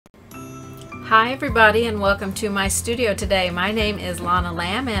Hi everybody, and welcome to my studio today. My name is Lonna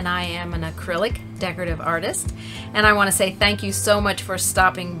and I am an acrylic decorative artist, and I want to say thank you so much for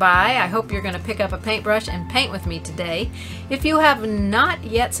stopping by. I hope you're going to pick up a paintbrush and paint with me today. If you have not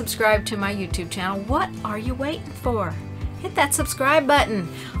yet subscribed to my YouTube channel, what are you waiting for? Hit that subscribe button.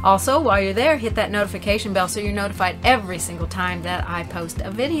 Also, while you're there, hit that notification bell so you're notified every single time that I post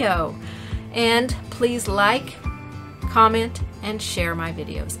a video. And please like, comment, and share my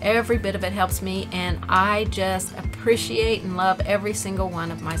videos. Every bit of it helps me, and I just appreciate and love every single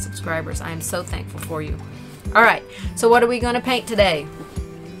one of my subscribers. I am so thankful for you. Alright, so what are we going to paint today?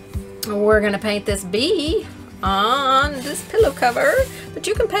 We're going to paint this bee on this pillow cover, but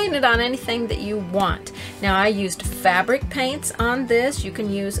you can paint it on anything that you want. Now, I used fabric paints on this. You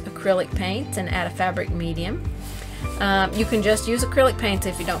can use acrylic paints and add a fabric medium. You can just use acrylic paints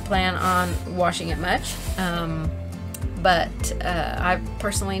if you don't plan on washing it much. But I've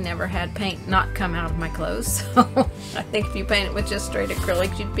personally never had paint not come out of my clothes, so I think if you paint it with just straight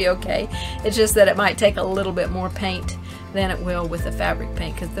acrylics, you'd be okay. It's just that it might take a little bit more paint than it will with the fabric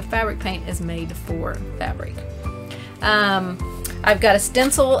paint, because the fabric paint is made for fabric. I've got a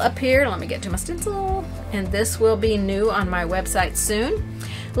stencil up here. Let me get to my stencil, and this will be new on my website soon.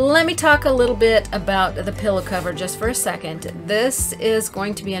 Let me talk a little bit about the pillow cover just for a second. This is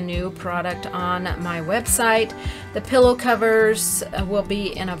going to be a new product on my website. The pillow covers will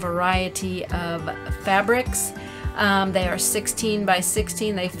be in a variety of fabrics. They are 16 by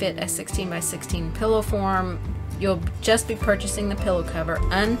 16. They fit a 16 by 16 pillow form. You'll just be purchasing the pillow cover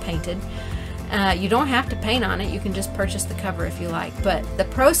unpainted. You don't have to paint on it. You can just purchase the cover if you like. But the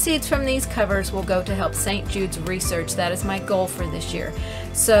proceeds from these covers will go to help St. Jude's research. That is my goal for this year.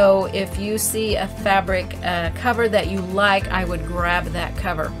 So if you see a fabric cover that you like, I would grab that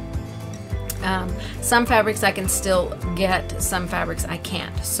cover. Some fabrics I can still get, some fabrics I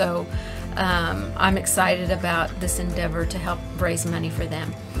can't. So I'm excited about this endeavor to help raise money for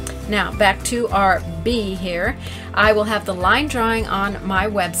them. Now, back to our bee here. I will have the line drawing on my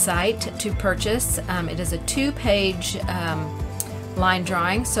website to purchase. It is a 2-page line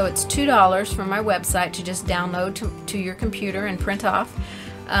drawing, so it's $2 from my website to just download to your computer and print off.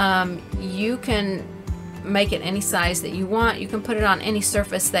 You can make it any size that you want. You can put it on any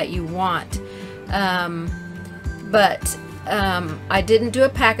surface that you want. I didn't do a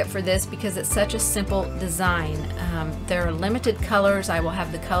packet for this because it's such a simple design. There are limited colors. I will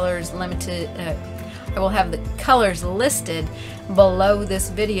have the colors limited. I will have the colors listed below this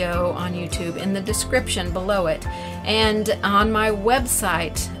video on YouTube in the description below it, and on my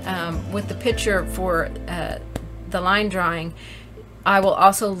website with the picture for the line drawing. I will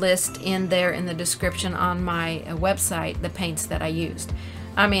also list in there in the description on my website the paints that I used.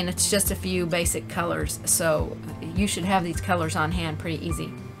 I mean, it's just a few basic colors, so you should have these colors on hand pretty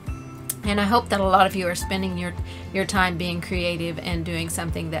easy. And I hope that a lot of you are spending your time being creative and doing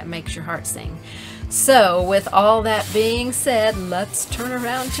something that makes your heart sing. So with all that being said, let's turn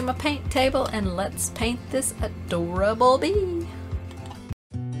around to my paint table and let's paint this adorable bee.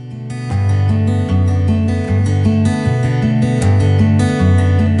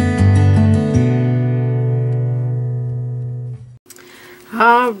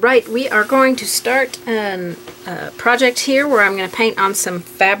 Alright, we are going to start a project here where I'm going to paint on some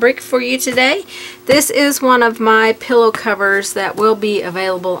fabric for you today. This is one of my pillow covers that will be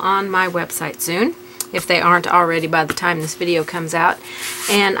available on my website soon, if they aren't already by the time this video comes out.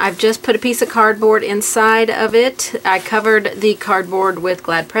 And I've just put a piece of cardboard inside of it. I covered the cardboard with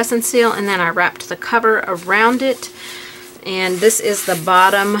Glad Press and Seal, and then I wrapped the cover around it. And this is the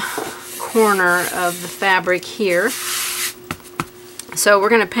bottom corner of the fabric here. So we're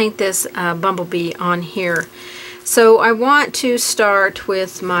going to paint this bumblebee on here. So I want to start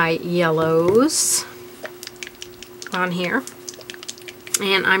with my yellows on here.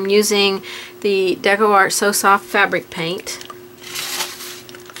 And I'm using the DecoArt So Soft fabric paint.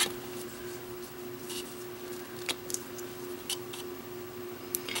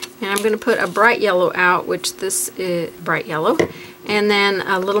 And I'm going to put a bright yellow out, which this is bright yellow. And then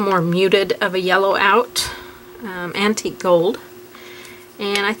a little more muted of a yellow out, antique gold.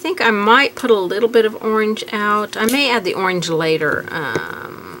 And I think I might put a little bit of orange out. I may add the orange later.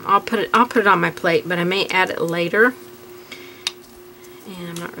 I'll put it on my plate, but I may add it later. And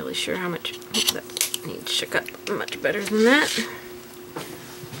I'm not really sure how much. Oh, that needs shook up much better than that.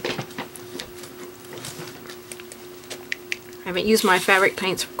 I haven't used my fabric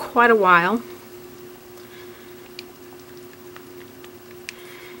paints for quite a while.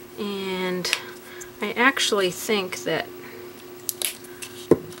 And I actually think that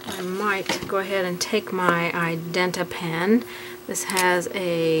I might go ahead and take my Identa pen. This has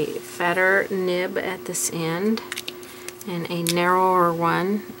a fatter nib at this end and a narrower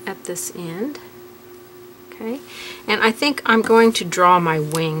one at this end. Okay, and I think I'm going to draw my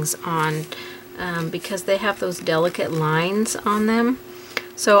wings on because they have those delicate lines on them.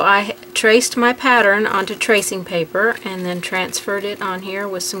 So I traced my pattern onto tracing paper and then transferred it on here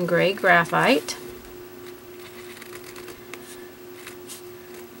with some gray graphite.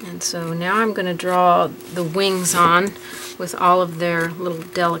 And so now I'm going to draw the wings on with all of their little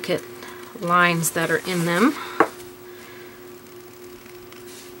delicate lines that are in them.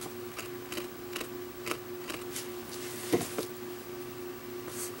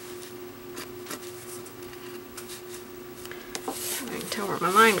 I can tell where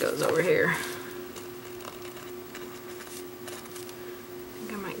my line goes over here. I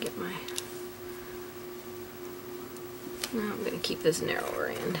think I might get my... No, I'm going to keep this narrower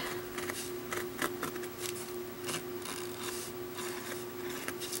end.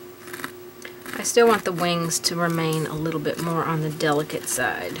 I still want the wings to remain a little bit more on the delicate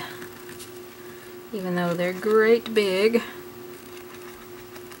side, even though they're great big.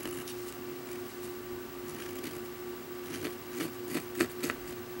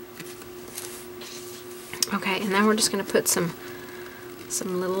 Okay, and now we're just going to put some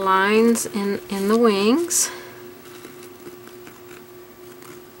little lines in the wings.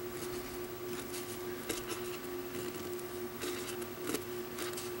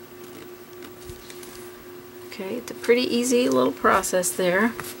 Okay, it's a pretty easy little process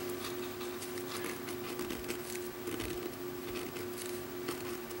there.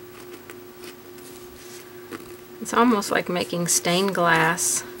 It's almost like making stained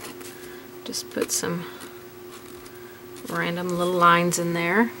glass. Just put some random little lines in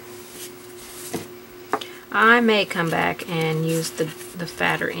there. I may come back and use the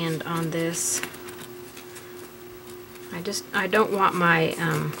fatter end on this. I don't want my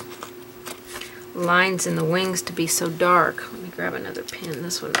lines in the wings to be so dark. Let me grab another pen.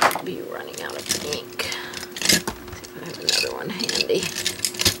 This one might be running out of ink. See if I have another one handy.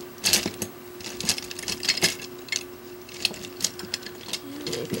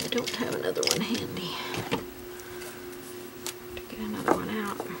 Maybe I don't have another one handy. To get another one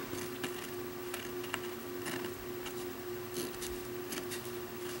out.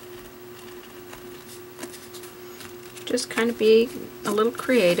 Just kind of be a little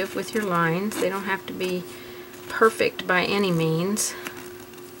creative with your lines. They don't have to be perfect by any means.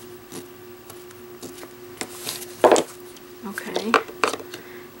 Okay,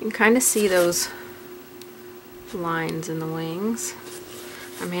 you can kind of see those lines in the wings.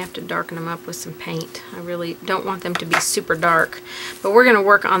 I may have to darken them up with some paint. I really don't want them to be super dark, but we're going to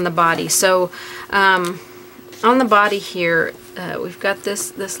work on the body. So on the body here, we've got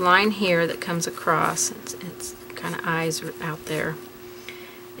this line here that comes across. It's kind of eyes are out there,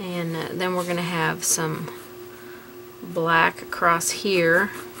 and then we're going to have some black across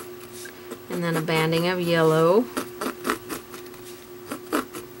here, and then a banding of yellow,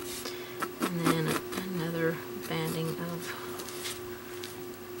 and then another banding of,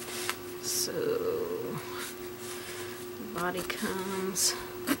 so the body comes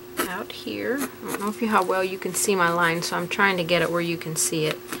out here. I don't know how well you can see my line, so I'm trying to get it where you can see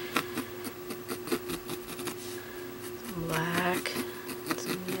it. Black,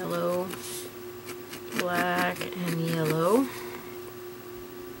 some yellow, black, and yellow.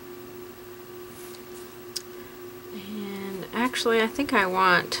 And actually, I think I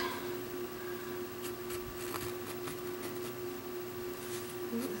want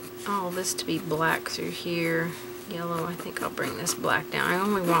all this to be black through here. Yellow, I think I'll bring this black down. I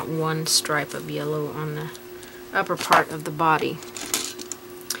only want one stripe of yellow on the upper part of the body.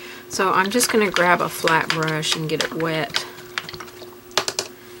 So I'm just going to grab a flat brush and get it wet.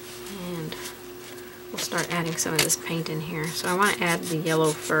 And we'll start adding some of this paint in here. So I want to add the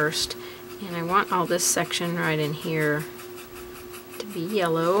yellow first. And I want all this section right in here to be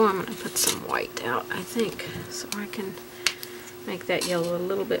yellow. I'm going to put some white out, I think, so I can make that yellow a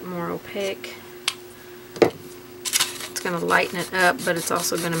little bit more opaque. It's going to lighten it up, but it's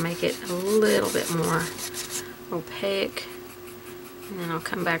also going to make it a little bit more opaque. And then I'll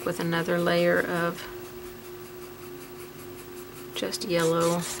come back with another layer of just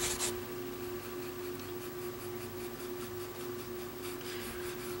yellow.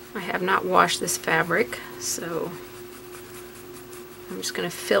 I have not washed this fabric, so I'm just going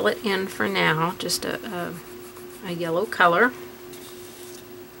to fill it in for now, just a yellow color.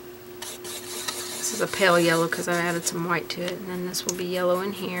 This is a pale yellow because I added some white to it, and then this will be yellow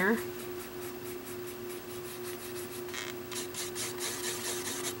in here.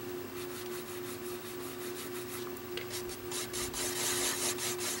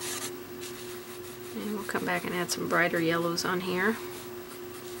 And we'll come back and add some brighter yellows on here.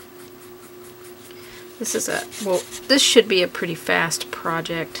 This is this should be a pretty fast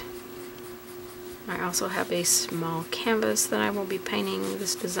project. I also have a small canvas that I will be painting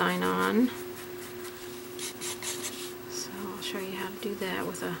this design on. So I'll show you how to do that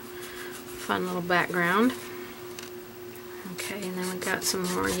with a fun little background. Okay, and then we've got some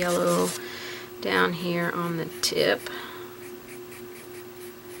more yellow down here on the tip.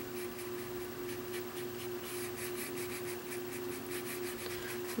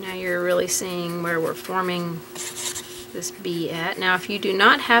 Now you're really seeing where we're forming this bee at. Now if you do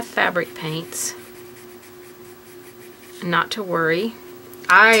not have fabric paints, not to worry.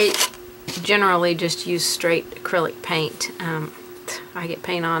 I generally just use straight acrylic paint. I get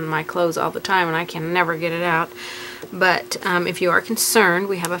paint on my clothes all the time and I can never get it out. But if you are concerned,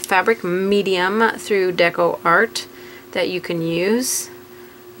 we have a fabric medium through Deco Art that you can use.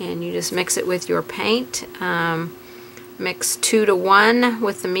 And you just mix it with your paint. Mix 2 to 1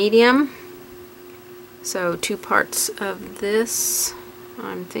 with the medium. So 2 parts of this,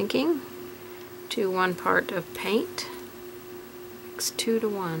 I'm thinking, to 1 part of paint. Mix 2 to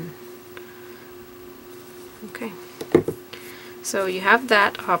 1. Okay. So you have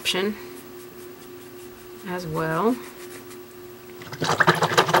that option as well.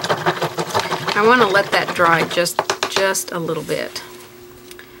 I want to let that dry just a little bit.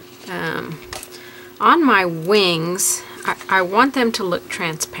 On my wings, I want them to look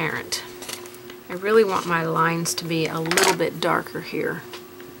transparent. I really want my lines to be a little bit darker here.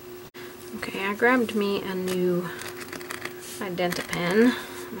 Okay, I grabbed me a new Identa pen.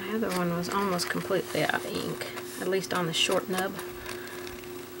 My other one was almost completely out of ink, at least on the short nub.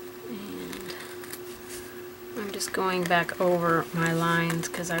 And I'm just going back over my lines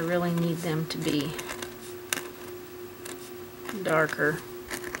because I really need them to be darker.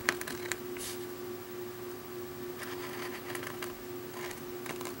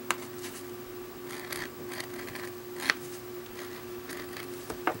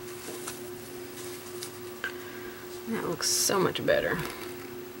 That looks so much better.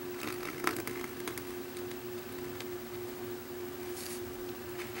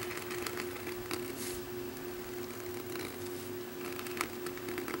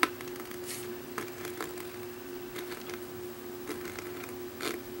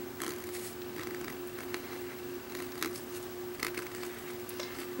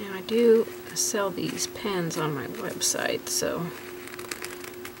 Now I do sell these pens on my website, so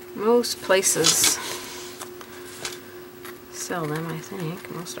most places sell them, I think.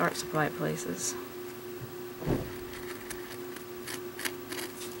 Most art supply places.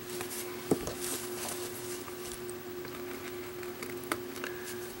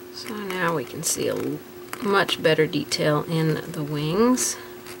 So now we can see a much better detail in the wings.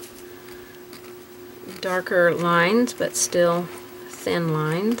 Darker lines, but still thin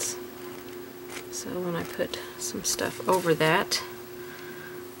lines. So when I put some stuff over that,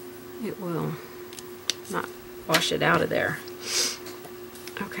 it will not wash it out of there.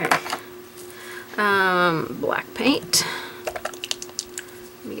 Okay. Black paint.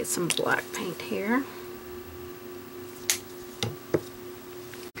 Let me get some black paint here.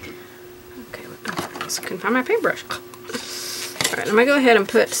 Okay, I couldn't find my paintbrush. Alright, I'm going to go ahead and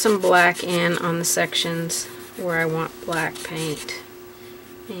put some black in on the sections where I want black paint.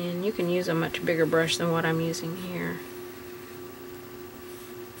 And you can use a much bigger brush than what I'm using here.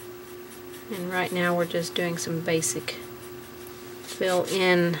 And right now we're just doing some basic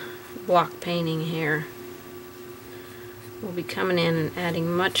fill-in block painting here. We'll be coming in and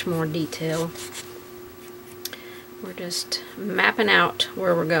adding much more detail. We're just mapping out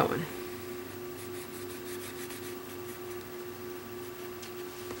where we're going.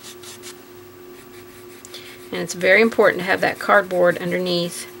 And it's very important to have that cardboard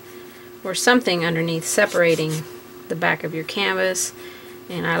underneath, or something underneath, separating the back of your canvas.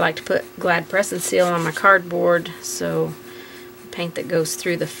 And I like to put Glad Press and Seal on my cardboard, so the paint that goes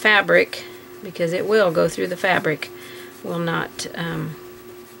through the fabric, because it will go through the fabric, will not,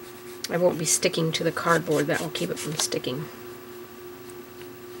 I won't be sticking to the cardboard. That will keep it from sticking.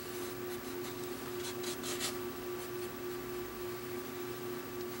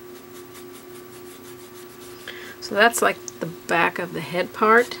 So that's like the back of the head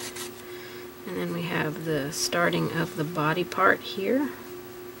part, and then we have the starting of the body part here.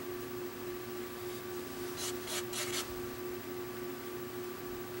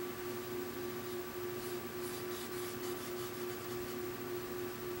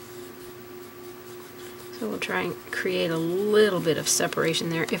 So we'll try and create a little bit of separation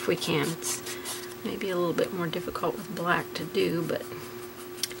there if we can. It's maybe a little bit more difficult with black to do, but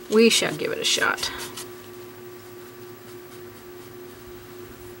we shall give it a shot.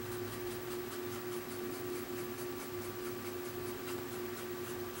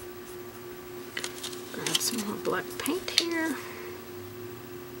 Grab some more black paint here.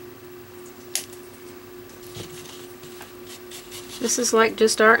 This is like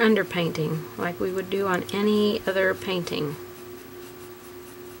just our underpainting, like we would do on any other painting.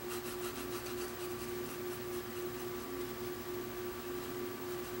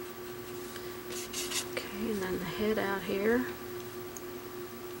 Okay, and then the head out here.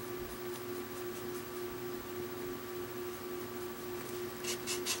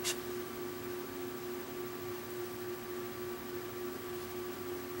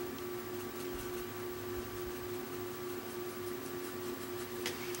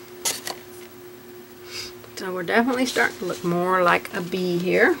 So we're definitely starting to look more like a bee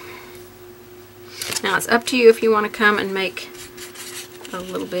here. Now it's up to you if you want to come and make a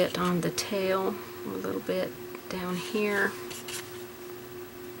little bit on the tail, a little bit down here.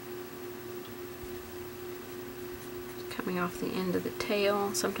 Coming off the end of the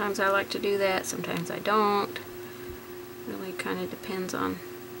tail. Sometimes I like to do that, sometimes I don't. Really kind of depends on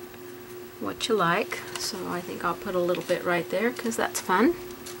what you like. So I think I'll put a little bit right there because that's fun.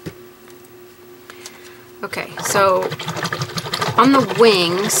 Okay, so on the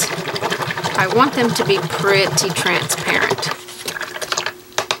wings, I want them to be pretty transparent.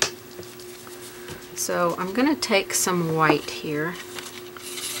 So I'm going to take some white here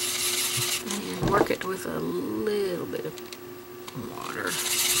and work it with a little bit of water.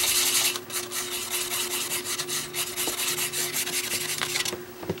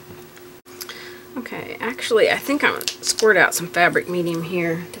 Okay, actually I think I'm going to squirt out some fabric medium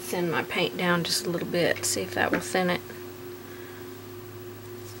here to thin my paint down just a little bit, see if that will thin it.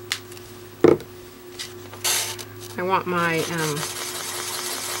 I want my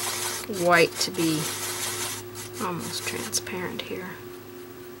white to be almost transparent here.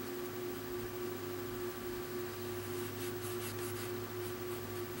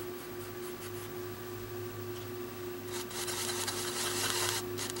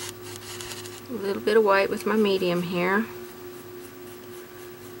 A little bit of white with my medium here.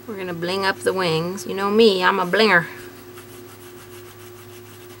 We're going to bling up the wings. You know me, I'm a blinger.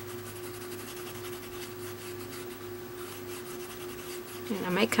 And I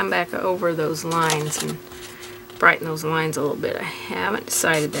may come back over those lines and brighten those lines a little bit. I haven't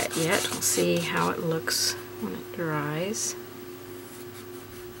decided that yet. We'll see how it looks when it dries.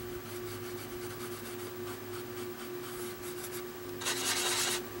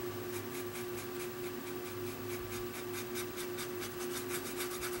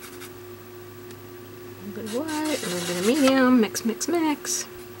 A little bit of white, a little bit of medium, mix, mix, mix.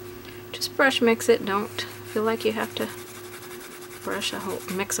 Just brush mix it. Don't feel like you have to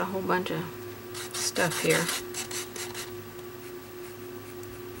mix a whole bunch of stuff here.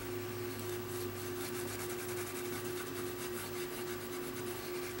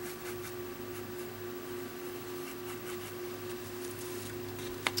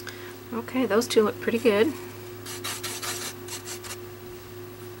 Okay, those two look pretty good.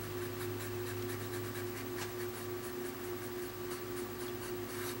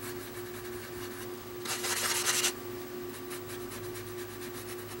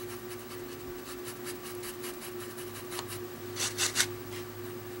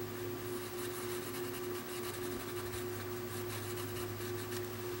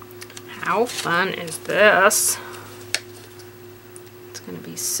 How fun is this? It's going to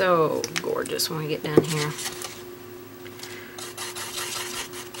be so gorgeous when we get down here.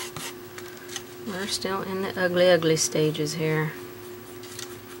 We're still in the ugly stages here.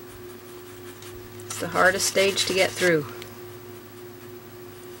 It's the hardest stage to get through.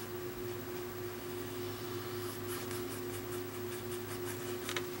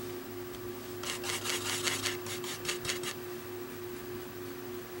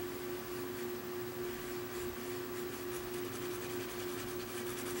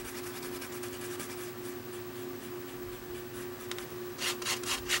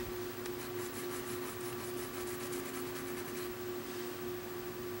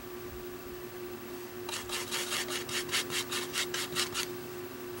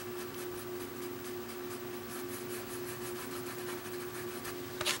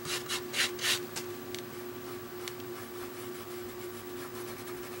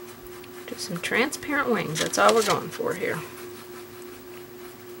 Some transparent wings, that's all we're going for here.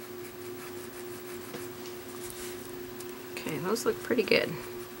 Okay, those look pretty good.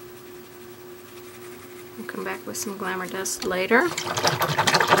 We'll come back with some glamour dust later.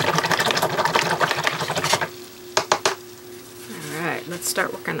 Alright, look let's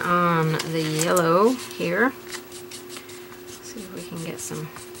start working on the yellow here. See if we can get some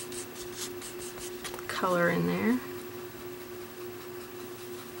color in there.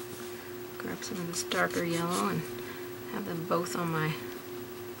 Grab some of this darker yellow and have them both on my...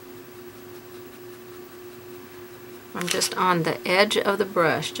 I'm just on the edge of the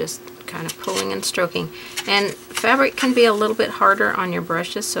brush, just kind of pulling and stroking. And fabric can be a little bit harder on your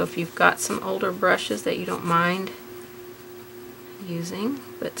brushes, so if you've got some older brushes that you don't mind using,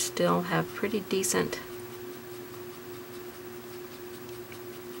 but still have pretty decent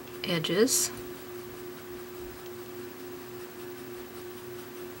edges.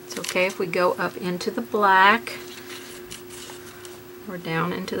 It's okay if we go up into the black or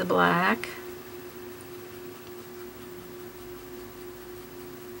down into the black.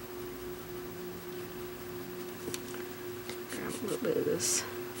 Grab a little bit of this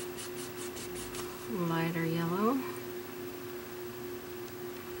lighter yellow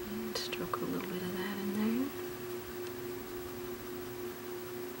and stroke a little bit of that in there.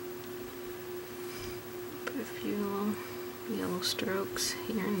 Put a few little yellow strokes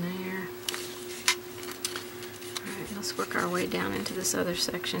here and there. Alright, let's work our way down into this other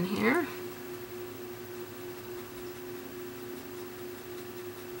section here.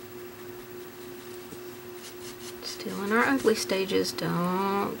 Still in our ugly stages,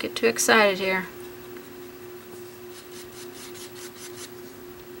 don't get too excited here.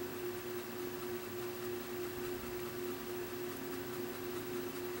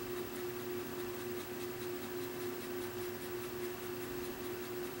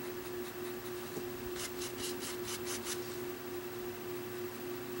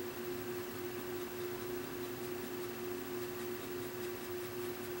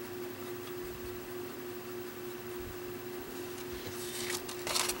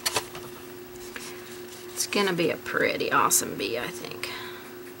 It's gonna be a pretty awesome bee, I think.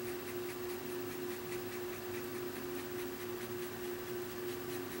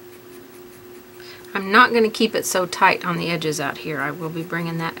 I'm not going to keep it so tight on the edges out here. I will be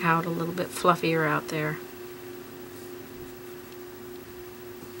bringing that out a little bit fluffier out there.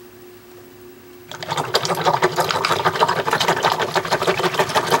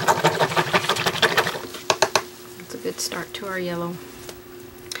 That's a good start to our yellow.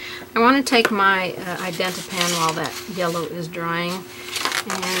 I want to take my Identipan while that yellow is drying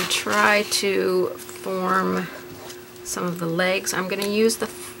and try to form some of the legs. I'm going to use the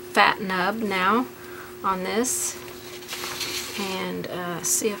fat nub now on this and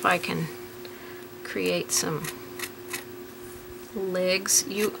see if I can create some legs.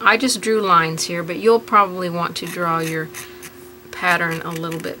 I just drew lines here, but you'll probably want to draw your pattern a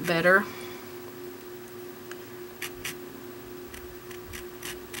little bit better.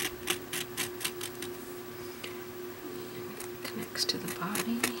 Connects to the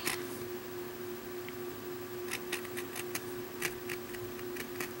body.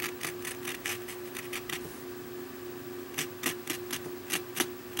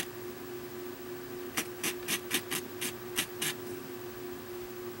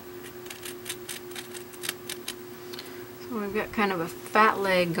 We've got kind of a fat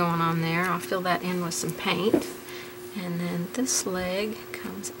leg going on there. I'll fill that in with some paint. And then this leg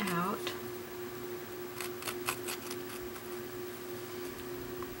comes out.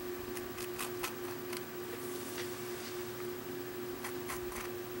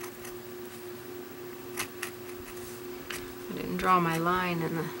 I didn't draw my line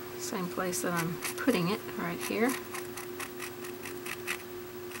in the same place that I'm putting it, right here.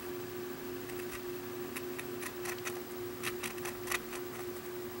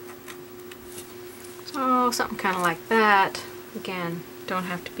 So something kind of like that. Again, don't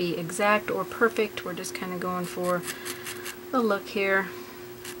have to be exact or perfect. We're just kind of going for the look here.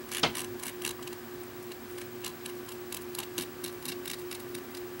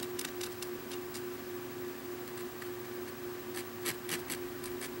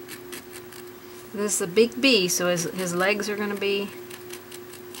 This is a big bee, so his legs are going to be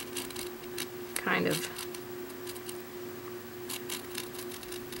kind of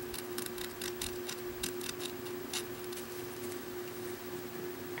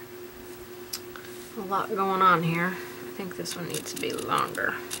a lot going on here. I think this one needs to be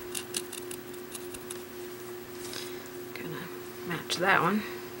longer. Gonna match that one.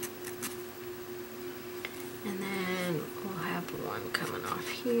 And then we'll have one coming off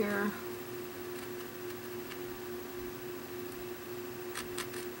here.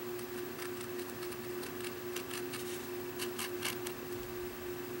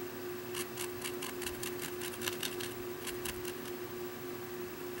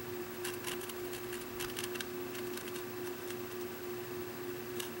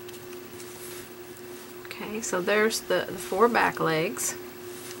 Okay, so there's the 4 back legs.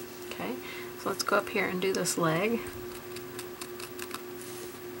 Okay, so let's go up here and do this leg.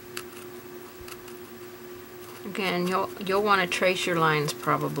 Again, you'll want to trace your lines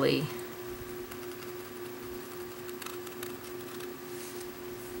probably.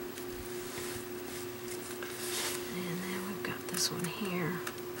 And then we've got this one here.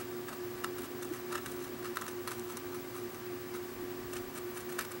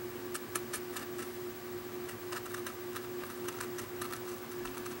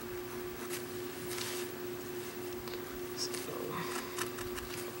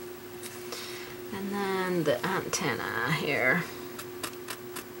 And then the antenna here.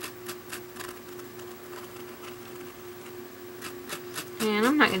 And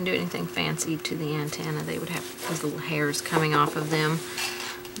I'm not going to do anything fancy to the antenna. They would have these little hairs coming off of them,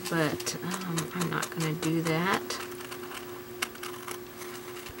 but I'm not going to do that.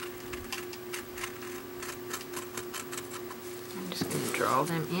 I'm just going to draw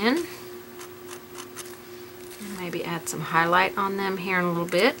them in and maybe add some highlight on them here in a little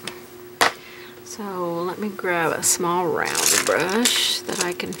bit. So let me grab a small round brush that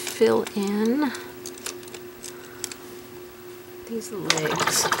I can fill in these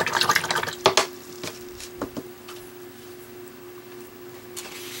legs.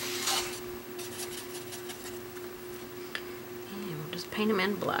 And we'll just paint them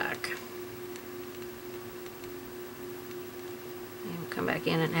in black. And we'll come back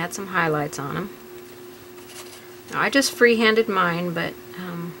in and add some highlights on them. Now I just freehanded mine, but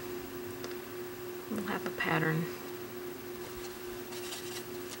we'll have a pattern,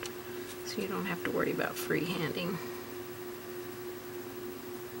 so you don't have to worry about freehanding.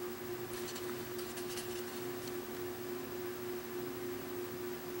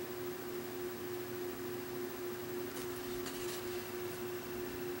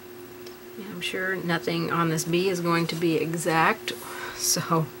 Yeah, I'm sure nothing on this bee is going to be exact,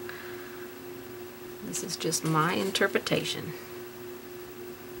 so this is just my interpretation.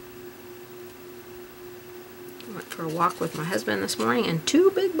 Went for a walk with my husband this morning and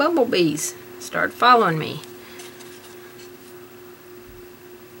 2 big bumblebees started following me.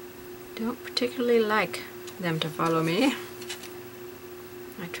 Don't particularly like them to follow me.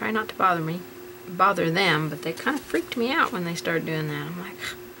 I try not to bother them, but they kind of freaked me out when they started doing that. I'm like,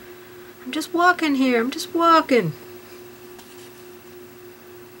 I'm just walking here, I'm just walking.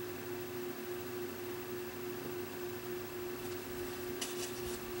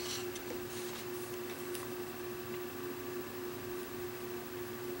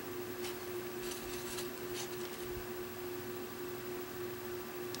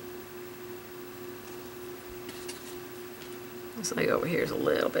 This leg over here is a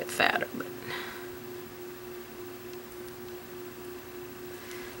little bit fatter, but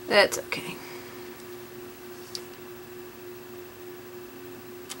that's okay.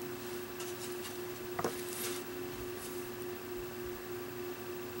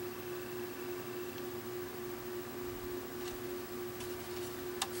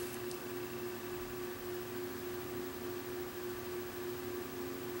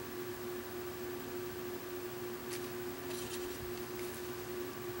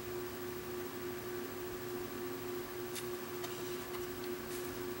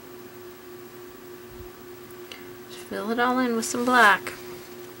 Fill it all in with some black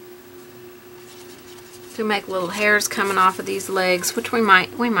to make little hairs coming off of these legs, which we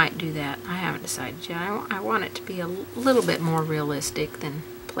might do that. I haven't decided yet. I want it to be a little bit more realistic than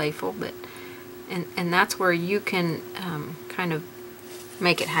playful, but and that's where you can kind of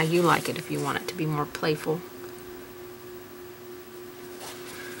make it how you like it. If you want it to be more playful,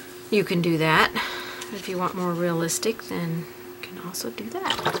 you can do that. If you want more realistic, then you can also do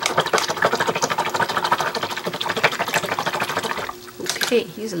that. Okay,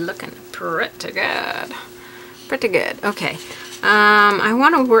 he's looking pretty good. Pretty good. Okay. I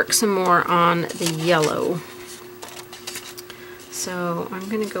want to work some more on the yellow. So I'm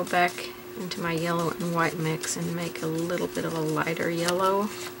going to go back into my yellow and white mix and make a little bit of a lighter yellow.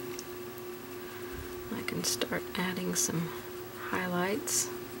 I can start adding some highlights.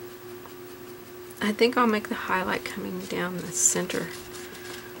 I think I'll make the highlight coming down the center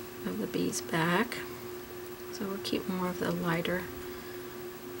of the bee's back. So we'll keep more of the lighter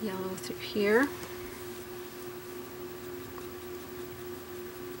yellow through here.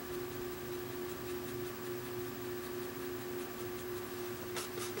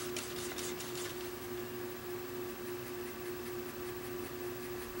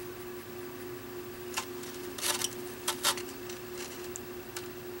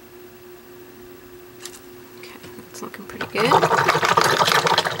 Okay, that's looking pretty good.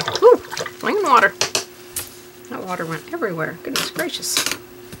 Ooh, flame water. water went everywhere. Goodness gracious.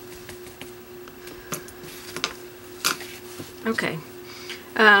 Okay.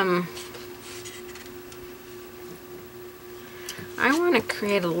 I want to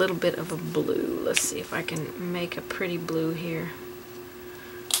create a little bit of a blue. Let's see if I can make a pretty blue here.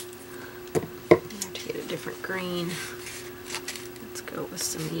 I have to get a different green. Let's go with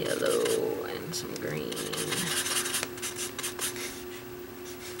some yellow and some green.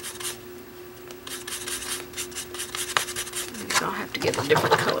 I'll have to get a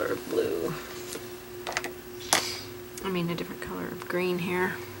different color of blue. I mean a different color of green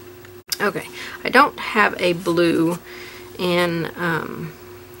here. Okay, I don't have a blue in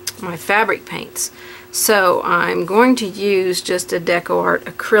my fabric paints, so I'm going to use just a DecoArt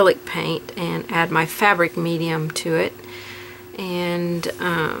acrylic paint and add my fabric medium to it. And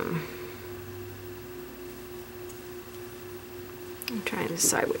I'm trying to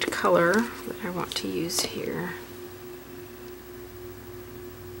decide which color that I want to use here.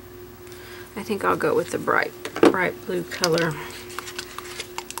 I think I'll go with the bright blue color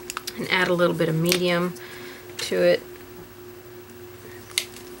and add a little bit of medium to it.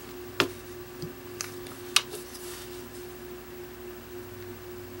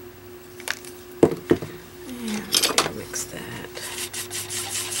 And mix that.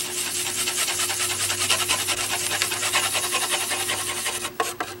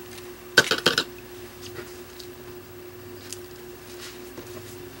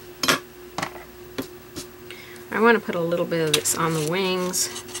 I want to put a little bit of this on the wings.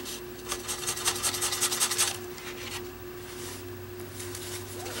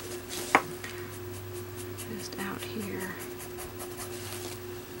 Just out here.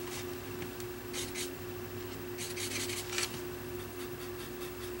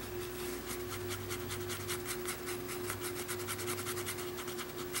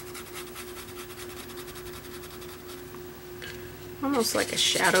 Almost like a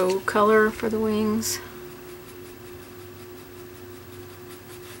shadow color for the wings.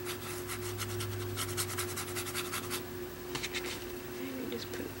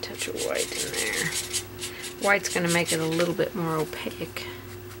 White in there. White's going to make it a little bit more opaque.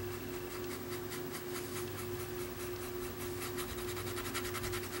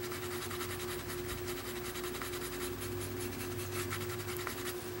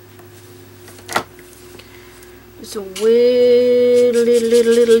 Just a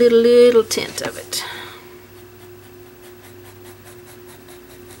little tint of it.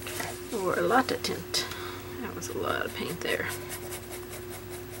 Or a lot of tint. That was a lot of paint there.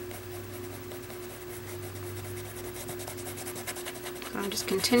 I'm just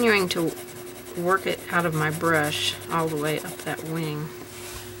continuing to work it out of my brush all the way up that wing.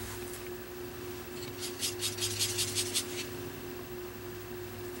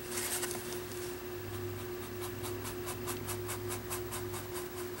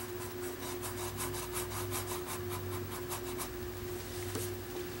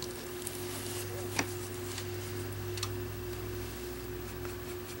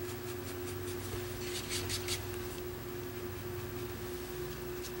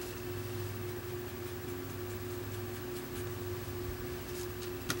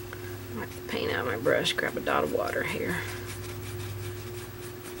 Paint out my brush, grab a dot of water here.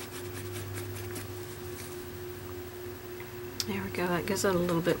 There we go, that gives it a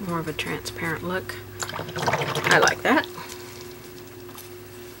little bit more of a transparent look. I like that.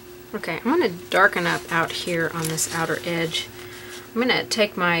 Okay, I'm going to darken up out here on this outer edge. I'm going to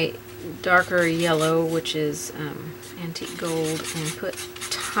take my darker yellow, which is antique gold, and put a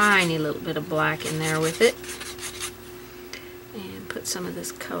tiny little bit of black in there with it. And put some of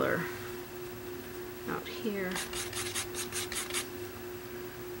this color out here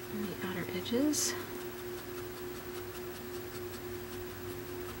on the outer edges.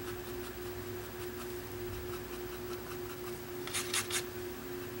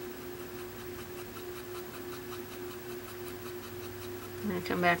 I'm going to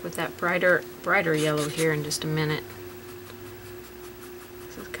come back with that brighter yellow here in just a minute.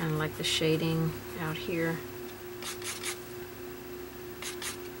 This is kind of like the shading out here.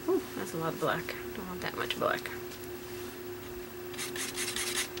 Oh, that's a lot of black. Don't want that much black.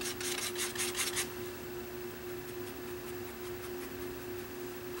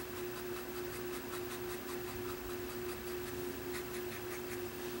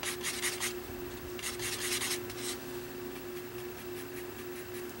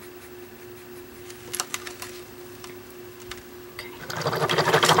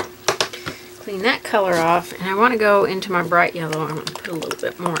 Clean that color off, and I want to go into my bright yellow. I'm going to put a little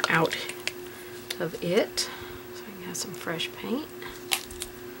bit more out of it so I can have some fresh paint.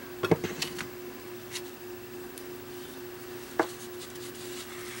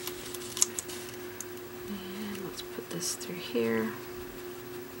 this through here.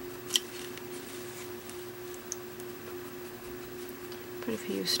 Put a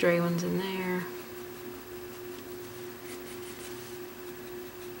few stray ones in there.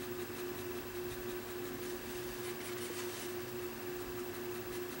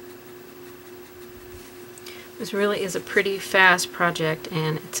 This really is a pretty fast project,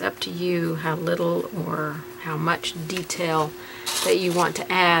 and it's up to you how little or how much detail that you want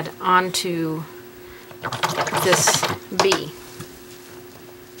to add onto this bee.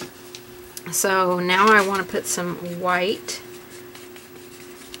 So now I want to put some white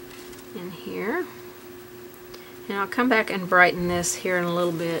in here, and I'll come back and brighten this here in a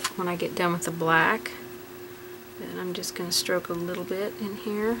little bit when I get done with the black. And I'm just going to stroke a little bit in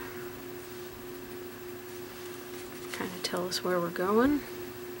here, kind of tell us where we're going.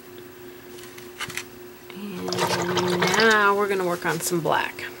 And now we're going to work on some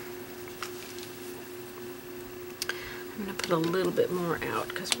black. I'm going to put a little bit more out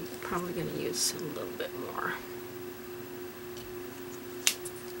because we're probably going to use a little bit more.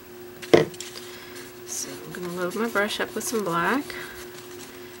 So I'm going to load my brush up with some black.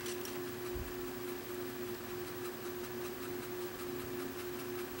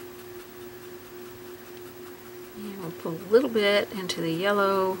 And we'll put a little bit into the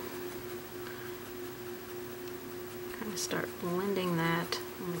yellow. Kind of start blending that.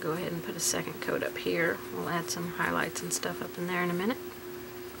 I'm going to go ahead and put a second coat up here. We'll add some highlights and stuff up in there in a minute.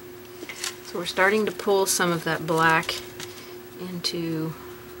 So we're starting to pull some of that black into,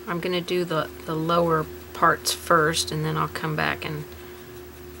 I'm going to do the lower parts first, and then I'll come back and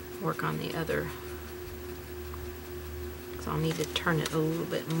work on the other. So I'll need to turn it a little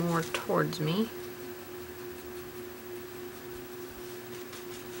bit more towards me.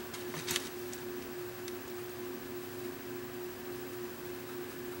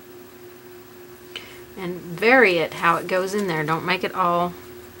 And vary it how it goes in there. Don't make it all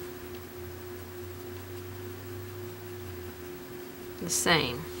the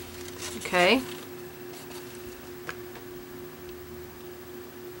same. Okay?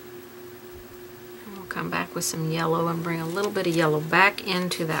 And we'll come back with some yellow and bring a little bit of yellow back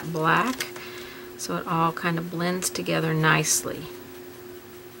into that black so it all kind of blends together nicely.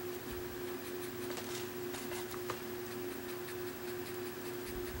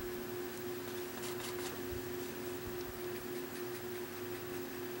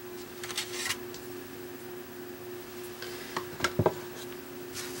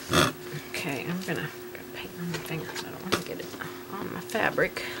 Okay, I'm gonna paint on my fingers. I don't want to get it on my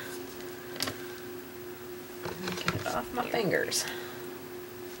fabric. Get it off my fingers.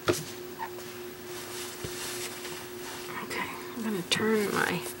 Okay, I'm gonna turn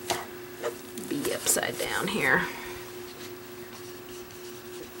my bee upside down here.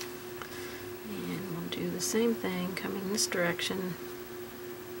 And we'll do the same thing, coming this direction.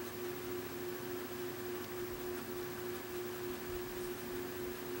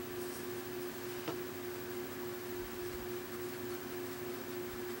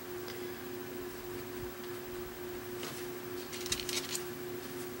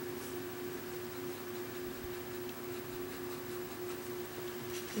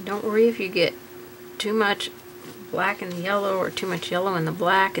 Don't worry if you get too much black in the yellow or too much yellow in the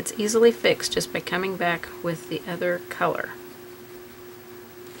black. It's easily fixed just by coming back with the other color.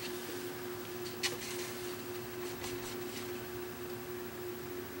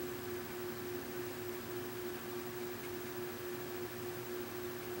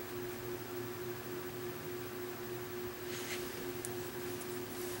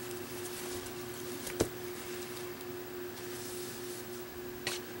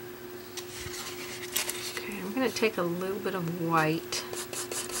 I'm going to take a little bit of white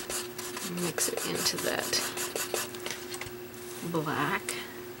and mix it into that black,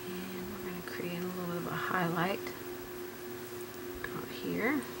 and we're going to create a little bit of a highlight out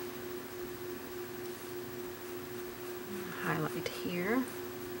here, highlight here,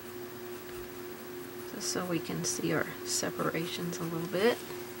 just so we can see our separations a little bit.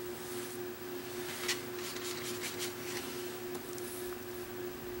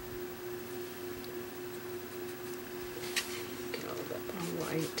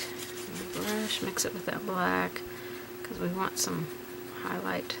 White and brush, mix it with that black because we want some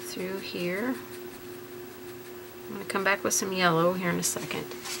highlight through here. I'm going to come back with some yellow here in a second.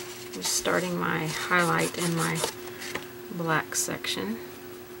 I'm just starting my highlight in my black section.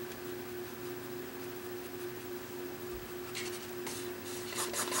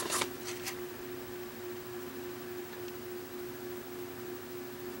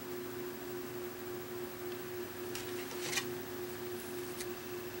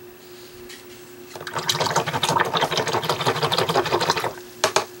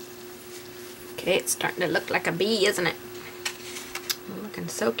 starting to look like a bee, isn't it? Looking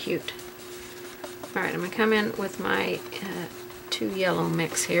so cute. Alright, I'm going to come in with my 2 yellow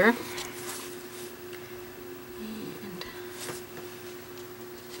mix here. And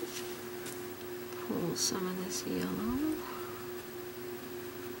pull some of this yellow.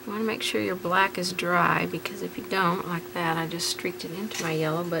 You want to make sure your black is dry, because if you don't, like that, I just streaked it into my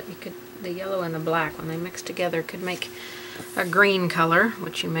yellow, but it could, the yellow and the black, when they mix together, could make a green color,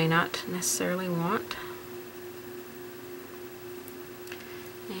 which you may not necessarily want.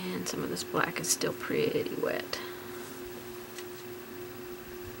 And some of this black is still pretty wet.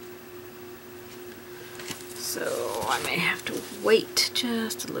 So I may have to wait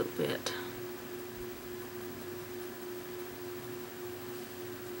just a little bit.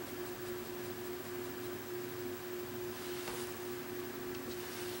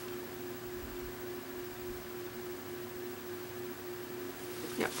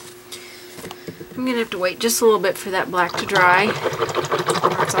 Yep. I'm going to have to wait just a little bit for that black to dry.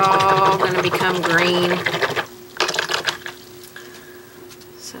 It's all going to become green.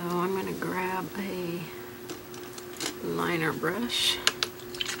 So I'm going to grab a liner brush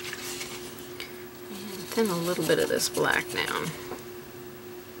and thin a little bit of this black down.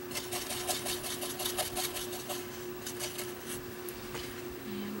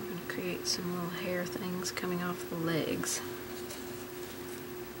 And we're going to create some little hair things coming off the legs.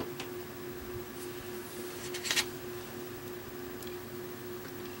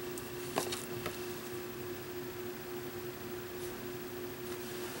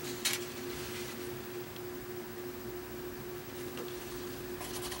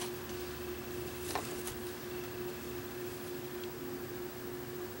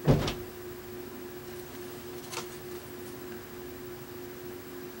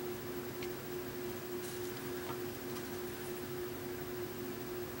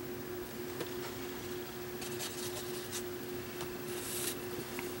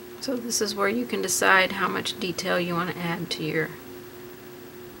 So this is where you can decide how much detail you want to add to your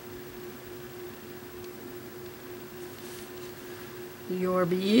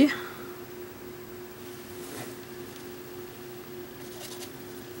bee.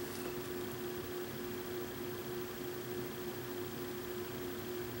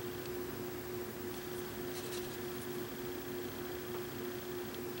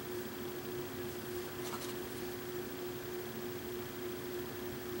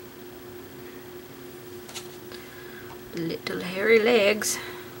 Little hairy legs.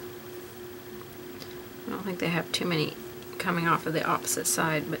 I don't think they have too many coming off of the opposite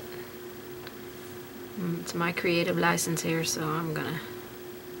side, but it's my creative license here, so I'm gonna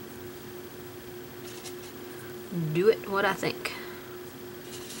do it what I think.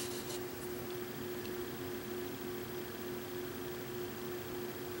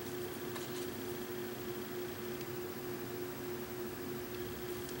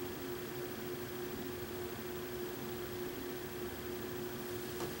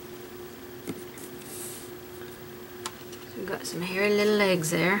 We've got some hairy little legs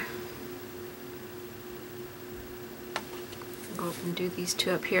there. Go up and do these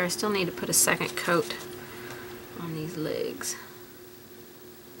 2 up here. I still need to put a second coat on these legs.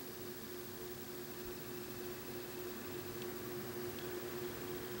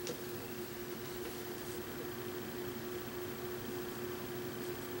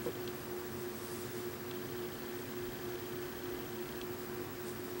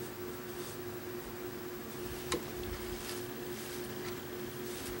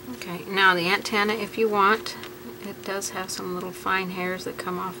 Okay, now the antenna, if you want, it does have some little fine hairs that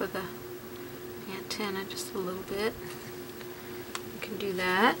come off of the antenna just a little bit. You can do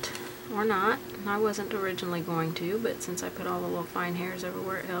that or not. I wasn't originally going to, but since I put all the little fine hairs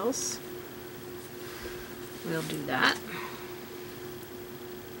everywhere else, we'll do that.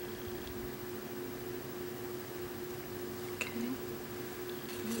 Okay,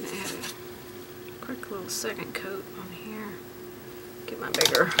 I'm going to add a quick little second coat on here. Get my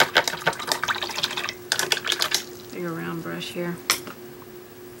bigger round brush here.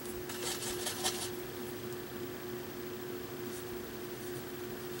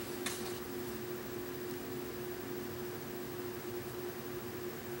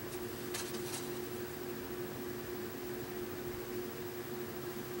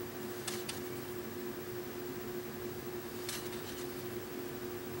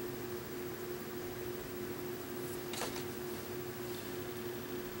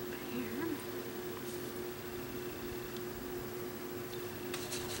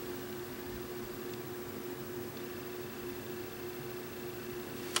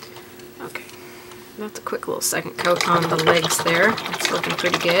 Okay, that's a quick little second coat on the legs there. It's looking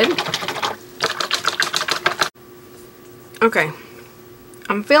pretty good. Okay,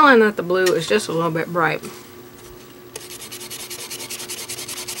 I'm feeling that the blue is just a little bit bright.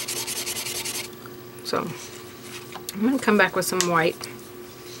 So I'm going to come back with some white.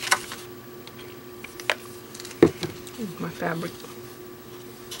 My fabric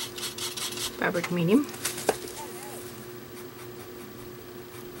medium.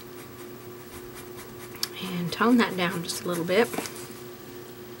 And tone that down just a little bit.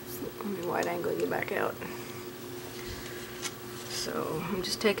 Let me wide angle you back out. So I'm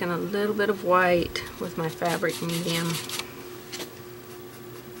just taking a little bit of white with my fabric medium.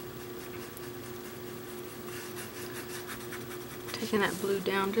 Taking that blue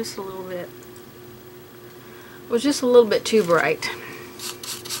down just a little bit. It was just a little bit too bright.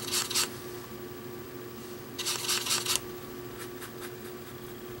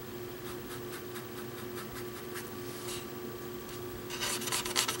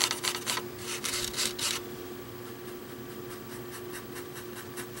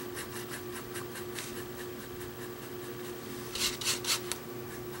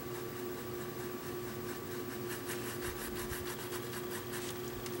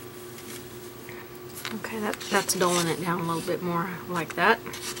 Okay, that's dulling it down a little bit more like that.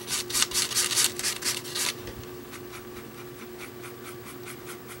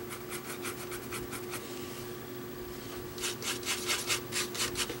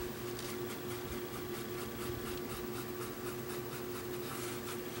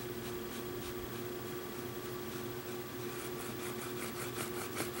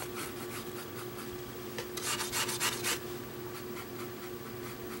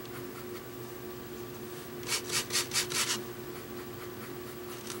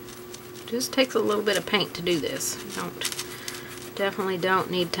 Just takes a little bit of paint to do this. Definitely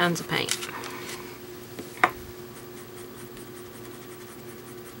don't need tons of paint.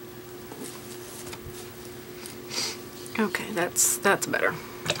 Okay, that's better.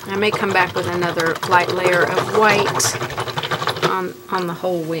 I may come back with another light layer of white on the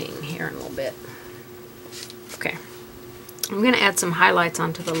whole wing here in a little bit. Okay, I'm going to add some highlights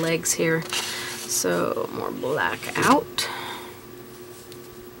onto the legs here. So more black out.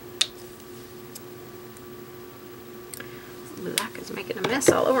 Black is making a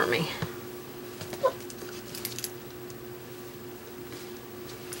mess all over me.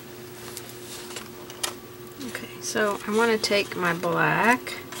 Okay, so I want to take my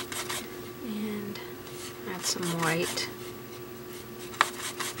black and add some white.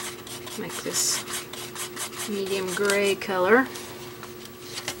 Make this medium gray color.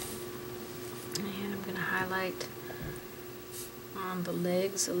 And I'm going to highlight on the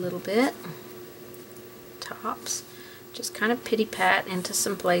legs a little bit. Tops. Just kind of pity-pat into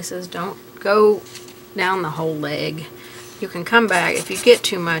some places. Don't go down the whole leg. You can come back, if you get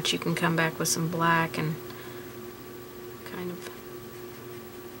too much, you can come back with some black and kind of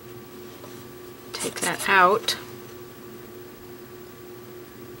take that out.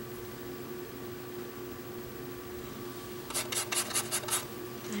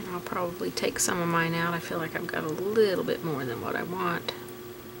 And I'll probably take some of mine out. I feel like I've got a little bit more than what I want.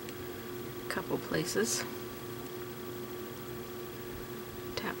 A couple places.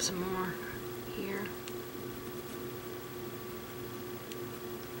 Tap some more here.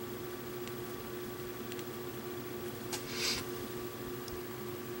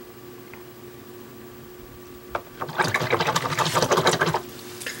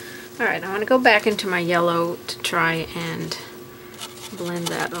 Alright, I want to go back into my yellow to try and blend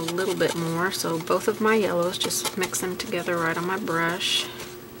that a little bit more. So both of my yellows, just mix them together right on my brush.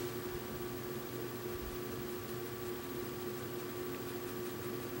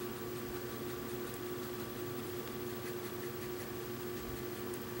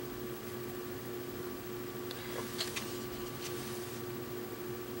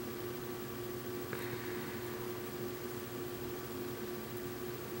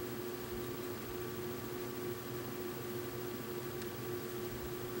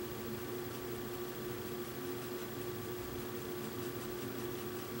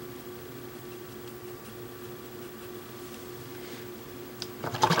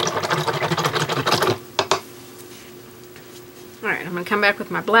 Alright, I'm going to come back with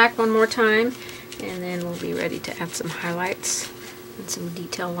my black one more time, and then we'll be ready to add some highlights and some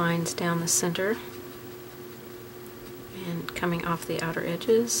detail lines down the center and coming off the outer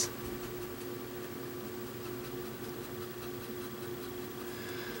edges.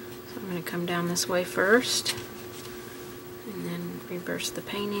 So I'm going to come down this way first, and then reverse the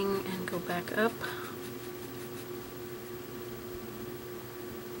painting and go back up.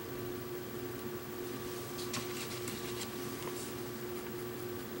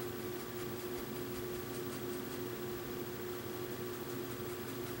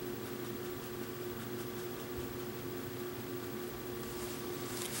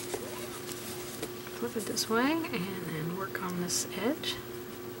 flip it this way and then work on this edge.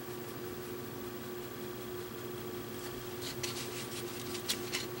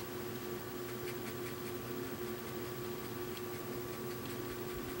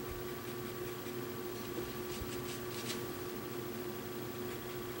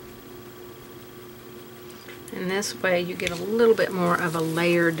 And this way you get a little bit more of a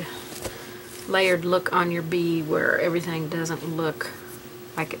layered look on your bee, where everything doesn't look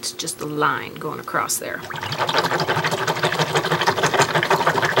like it's just a line going across there.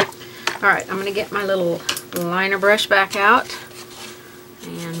 Alright, I'm going to get my little liner brush back out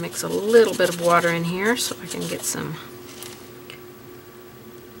and mix a little bit of water in here so I can get some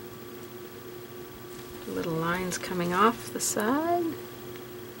little lines coming off the side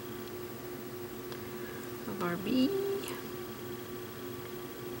of our bee.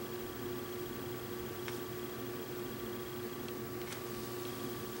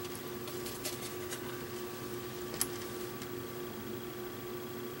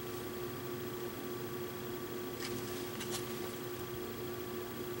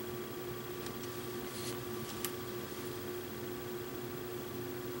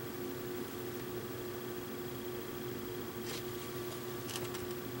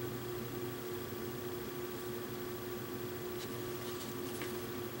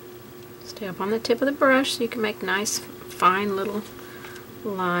 Stay up on the tip of the brush so you can make nice fine little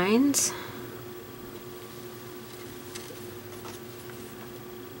lines.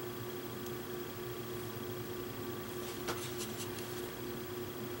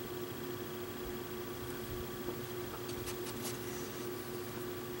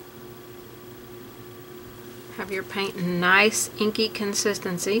 Have your paint nice inky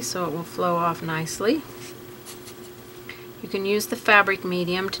consistency so it will flow off nicely. You can use the fabric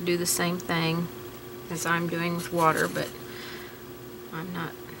medium to do the same thing as I'm doing with water, but I'm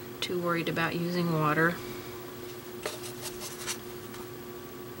not too worried about using water.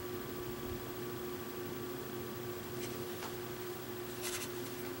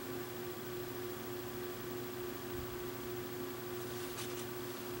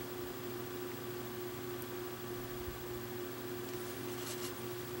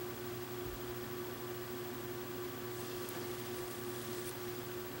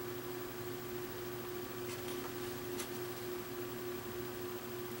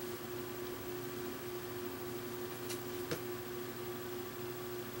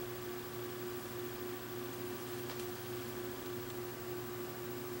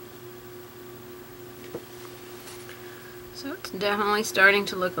 So it's definitely starting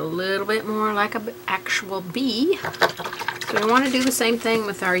to look a little bit more like an actual bee. So we want to do the same thing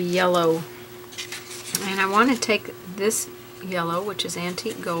with our yellow. And I want to take this yellow, which is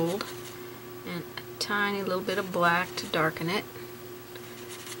antique gold, and a tiny little bit of black to darken it.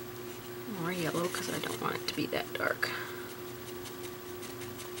 More yellow because I don't want it to be that dark.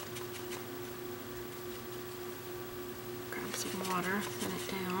 Grab some water, thin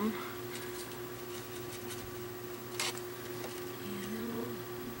it down.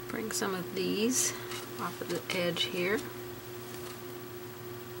 Bring some of these off of the edge here.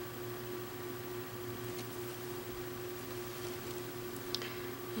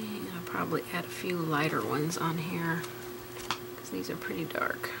 And I'll probably add a few lighter ones on here because these are pretty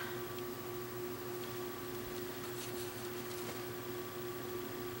dark.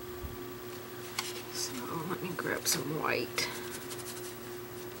 So let me grab some white.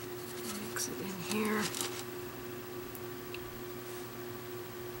 Mix it in here.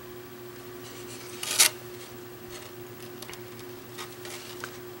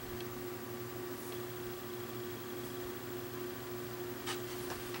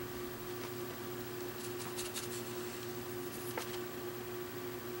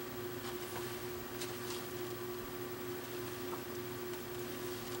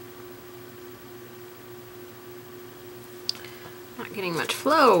 Not getting much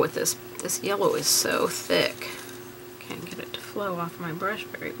flow with this. This yellow is so thick. Can't get it to flow off my brush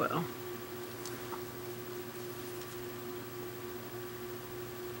very well.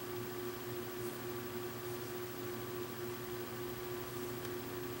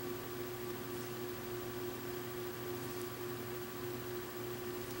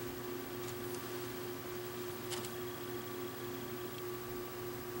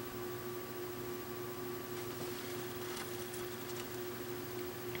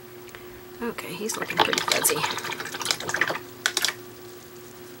 Okay, he's looking pretty fuzzy.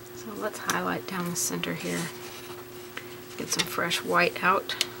 So let's highlight down the center here. Get some fresh white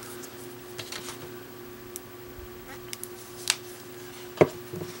out. I'm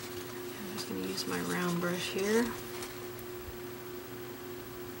just going to use my round brush here.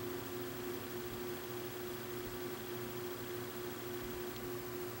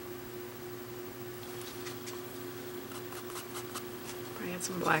 Add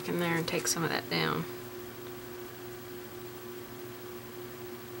some black in there and take some of that down.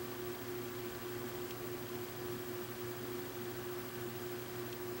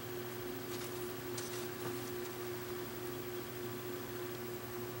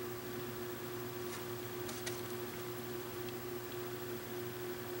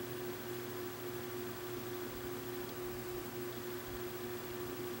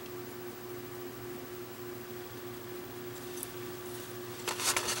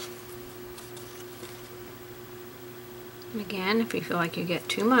 And again, if you feel like you get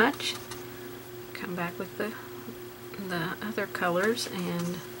too much, come back with the other colors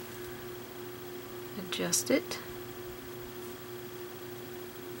and adjust it.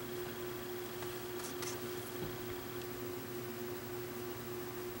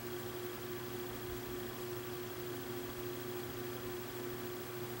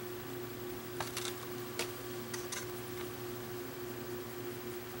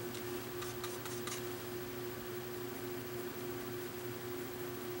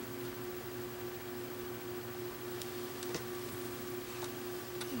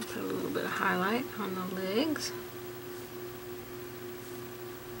 Put a little bit of highlight on the legs.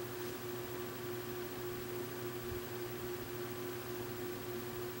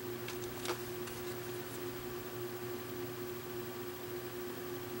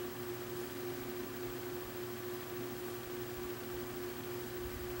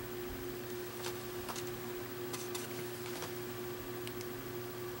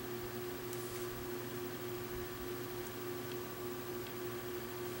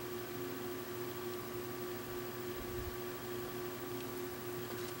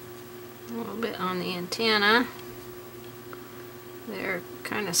 A little bit on the antenna. They're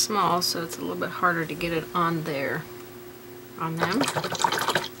kind of small, so it's a little bit harder to get it on there, on them.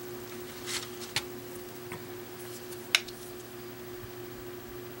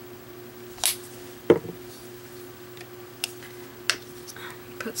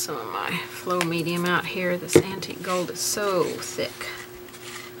 Put some of my flow medium out here. This antique gold is so thick.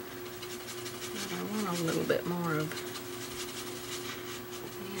 But I want a little bit more of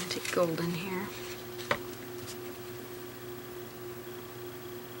antique gold in here.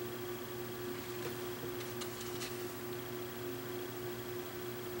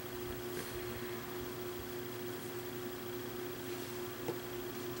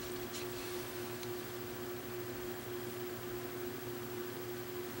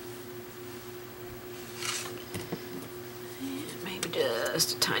 And maybe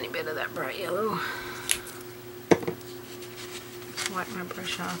just a tiny bit of that bright yellow. Wipe my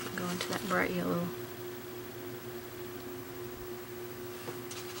brush off and go into that bright yellow.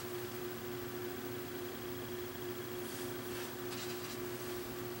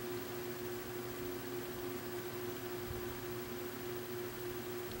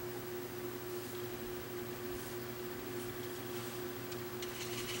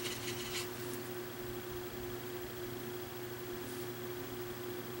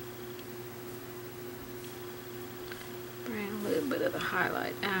 Bring a little bit of the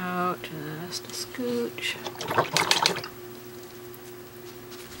highlight out, just a scooch.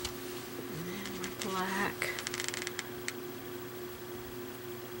 And then my black.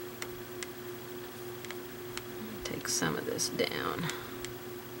 Take some of this down.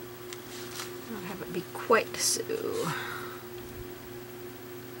 Not have it be quite so.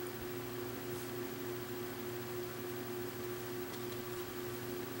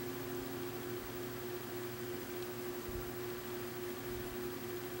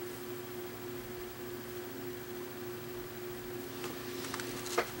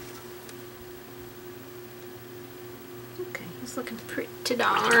 Okay, he's looking pretty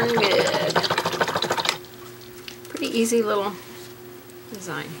darn good. Pretty easy little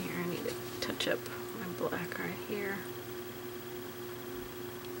design here. I need to touch up my black right here.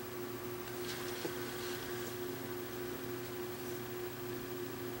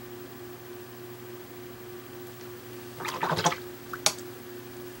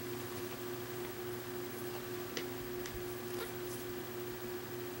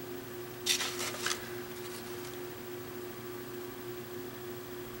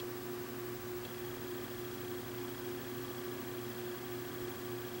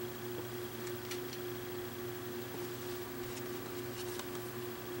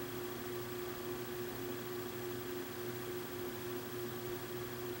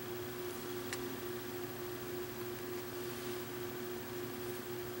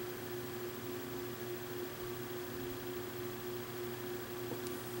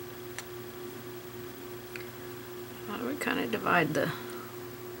 I would kind of divide the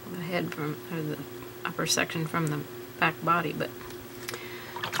head from, or the upper section from the back body, but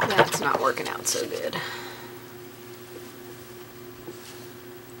is not working out so good.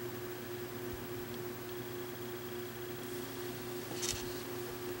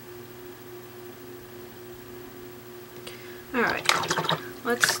 Alright,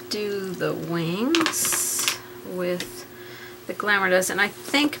 let's do the wings with the Glamour Dust. And I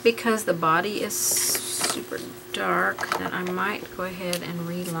think because the body is super dark that I might go ahead and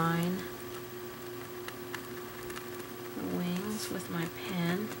reline the wings with my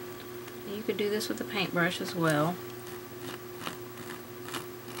pen. You could do this with a paintbrush as well.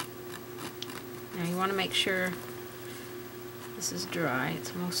 Now you want to make sure this is dry.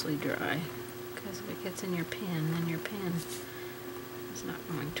 It's mostly dry, because if it gets in your pen, then your pen is not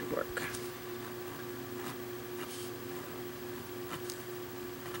going to work.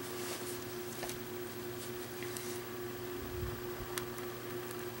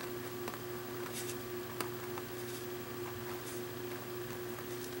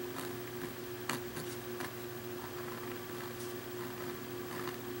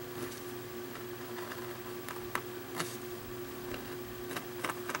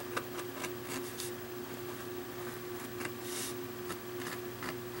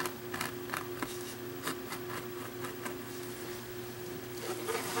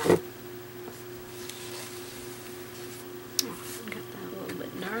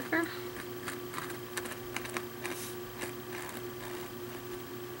 Darker.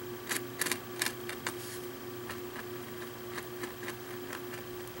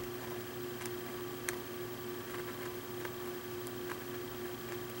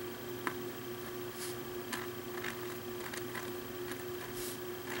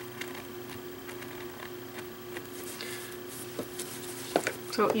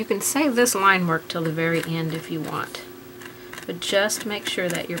 So you can save this line work till the very end if you want. But just make sure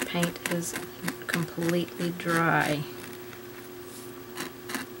that your paint is completely dry.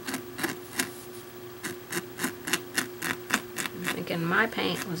 I'm thinking my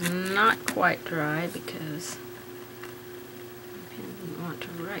paint was not quite dry because my pen didn't want to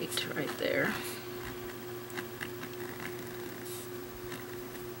write right there.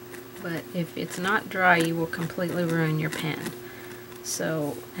 But if it's not dry, you will completely ruin your pen.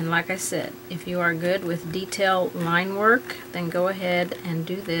 So, and like I said, if you are good with detail line work, then go ahead and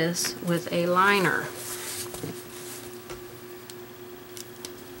do this with a liner.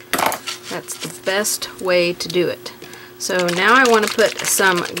 That's the best way to do it. So now I want to put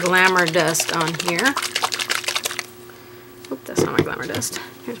some Glamour Dust on here. Oop, that's not my Glamour Dust.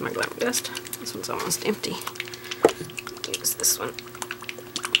 Here's my Glamour Dust. This one's almost empty. Use this one.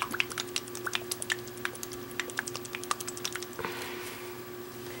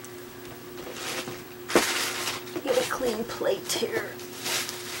 Clean plate here.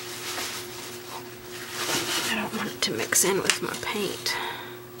 I don't want it to mix in with my paint.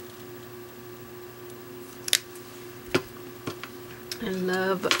 I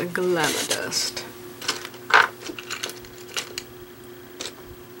love Glamour Dust.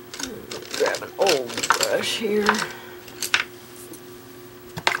 Grab an old brush here.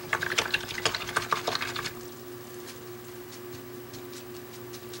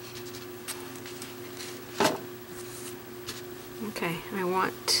 Okay, I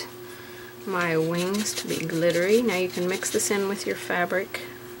want my wings to be glittery. Now you can mix this in with your fabric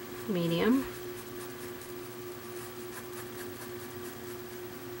medium.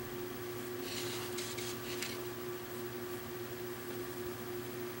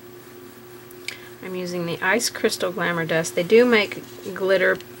 I'm using the Ice Crystal Glamour Dust. They do make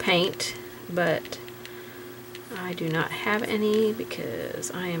glitter paint, but I do not have any because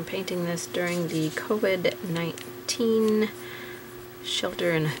I am painting this during the COVID-19 shelter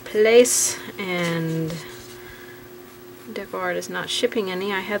in place, and DecoArt is not shipping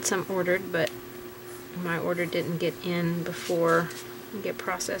any. I had some ordered, but my order didn't get in before, get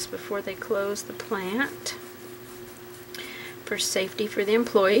processed before they closed the plant for safety for the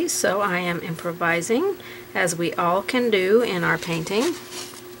employees. So I am improvising, as we all can do in our painting.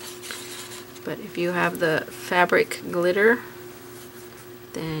 But if you have the fabric glitter,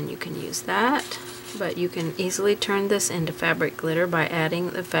 then you can use that. But you can easily turn this into fabric glitter by adding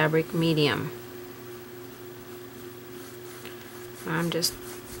the fabric medium. I'm just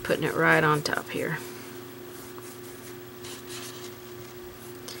putting it right on top here.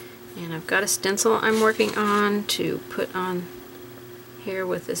 And I've got a stencil I'm working on to put on here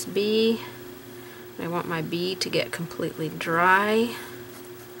with this bee. I want my bee to get completely dry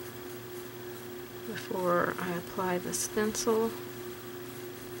before I apply the stencil.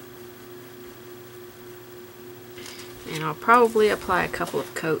 And I'll probably apply a couple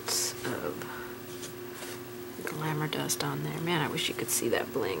of coats of glamour dust on there. Man, I wish you could see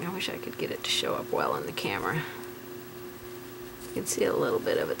that bling. I wish I could get it to show up well in the camera. You can see a little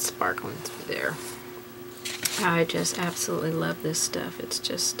bit of it sparkling through there. I just absolutely love this stuff. It's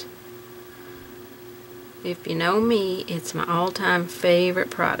just, if you know me, it's my all-time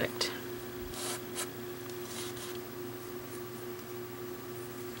favorite product.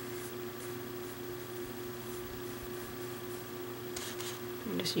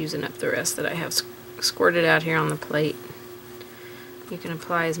 I'm just using up the rest that I have squirted out here on the plate. You can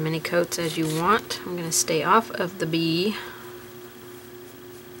apply as many coats as you want. I'm going to stay off of the bee.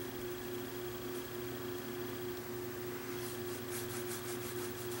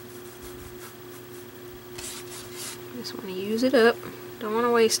 Just want to use it up. Don't want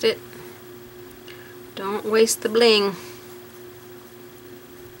to waste it. Don't waste the bling.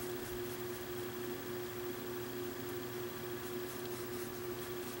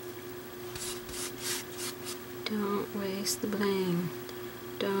 Don't waste the bling.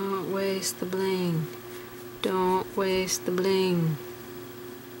 Don't waste the bling. Don't waste the bling.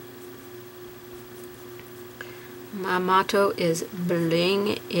 My motto is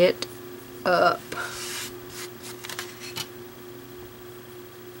bling it up.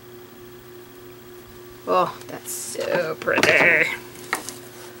 Oh, that's so pretty.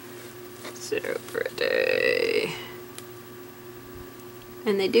 So pretty.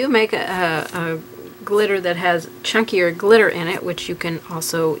 And they do make a glitter that has chunkier glitter in it, which you can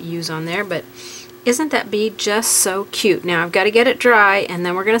also use on there, but isn't that bee just so cute? Now I've got to get it dry, and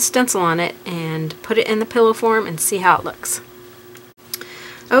then we're going to stencil on it and put it in the pillow form and see how it looks.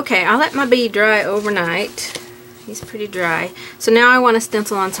 Okay, I'll let my bee dry overnight. He's pretty dry. So now I want to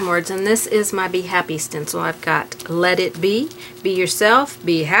stencil on some words, and this is my Be Happy stencil. I've got Let It Be, Be Yourself,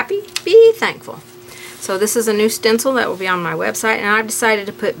 Be Happy, Be Thankful. So this is a new stencil that will be on my website, and I've decided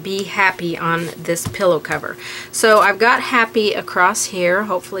to put Be Happy on this pillow cover. So I've got Happy across here.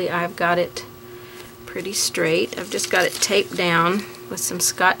 Hopefully I've got it pretty straight. I've just got it taped down with some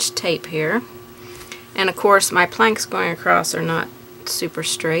Scotch tape here. And of course my planks going across are not super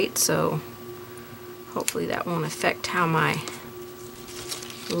straight, so hopefully that won't affect how my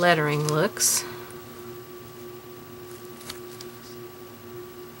lettering looks.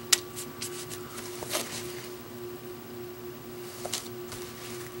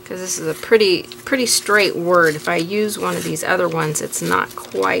 Because this is a pretty straight word. If I use one of these other ones, it's not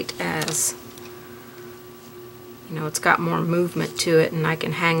quite as, you know, it's got more movement to it, and I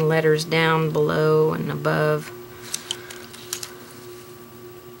can hang letters down below and above.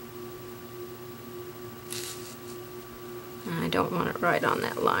 I don't want it right on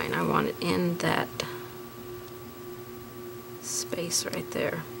that line. I want it in that space right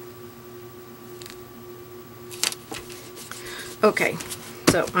there. Okay,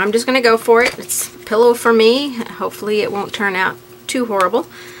 so I'm just going to go for it. It's a pillow for me. Hopefully it won't turn out too horrible.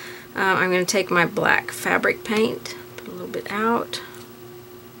 I'm going to take my black fabric paint, put a little bit out,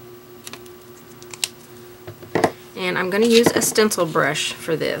 and I'm going to use a stencil brush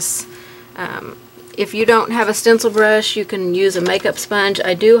for this. If you don't have a stencil brush, you can use a makeup sponge.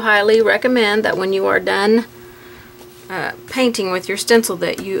 I do highly recommend that when you are done painting with your stencil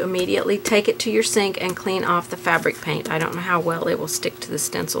that you immediately take it to your sink and clean off the fabric paint. I don't know how well it will stick to the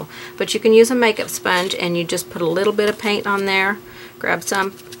stencil, but you can use a makeup sponge, and you just put a little bit of paint on there, grab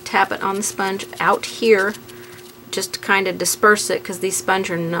some, tap it on the sponge out here, just to kind of disperse it, because these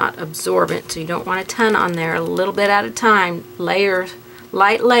sponges are not absorbent, so you don't want a ton on there, a little bit at a time, layers,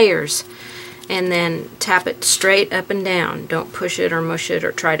 light layers, and then tap it straight up and down. Don't push it or mush it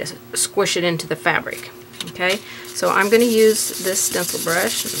or try to squish it into the fabric. Okay, so I'm going to use this stencil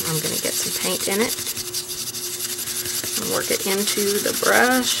brush, and I'm going to get some paint in it and work it into the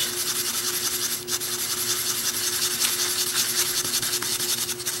brush.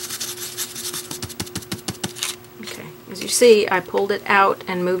 Okay, as you see, I pulled it out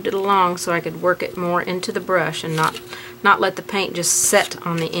and moved it along so I could work it more into the brush and not let the paint just set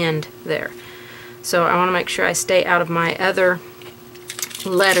on the end there. So I want to make sure I stay out of my other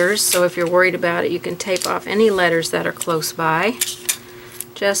letters, so if you're worried about it, you can tape off any letters that are close by,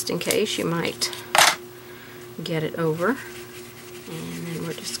 just in case you might get it over. And then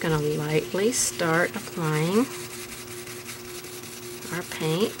we're just going to lightly start applying our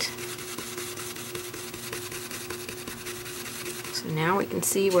paint. So now we can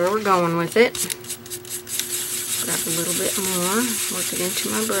see where we're going with it. Grab a little bit more, work it into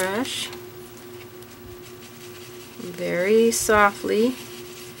my brush. Very softly.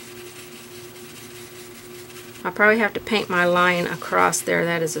 I'll probably have to paint my line across there.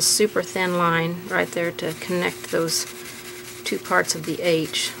 That is a super thin line right there to connect those two parts of the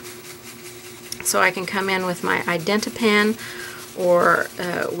H. So I can come in with my Identi-Pen or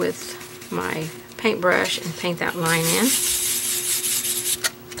with my paintbrush and paint that line in.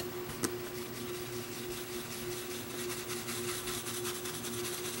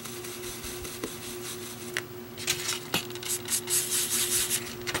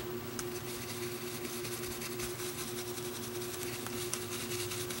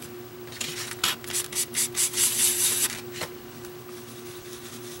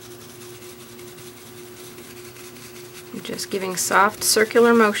 I'm just giving soft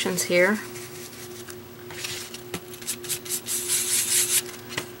circular motions here.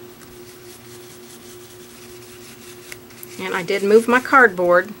 And I did move my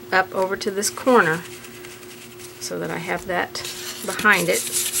cardboard up over to this corner so that I have that behind it.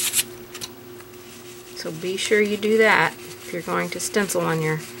 So be sure you do that if you're going to stencil on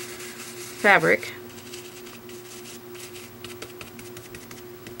your fabric.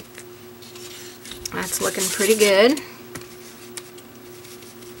 That's looking pretty good.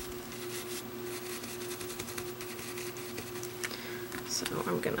 So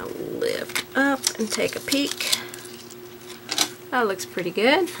I'm going to lift up and take a peek. That looks pretty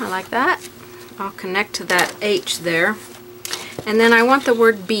good. I like that. I'll connect to that H there. And then I want the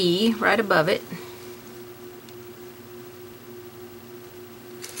word B right above it.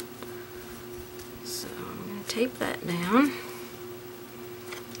 So I'm going to tape that down.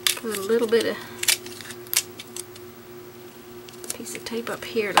 Put a little bit of piece of tape up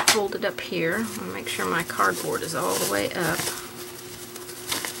here to hold it up here. I'll make sure my cardboard is all the way up.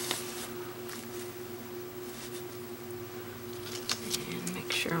 And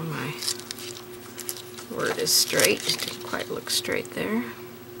make sure my word is straight. Didn't quite look straight there.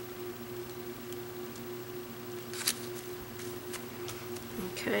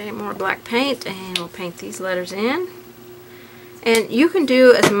 Okay, more black paint, and we'll paint these letters in. And you can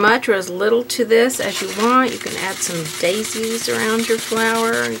do as much or as little to this as you want. You can add some daisies around your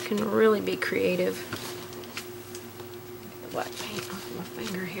flower. You can really be creative. Get the black paint off my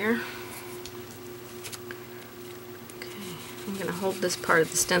finger here. Okay, I'm going to hold this part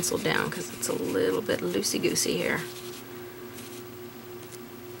of the stencil down because it's a little bit loosey-goosey here.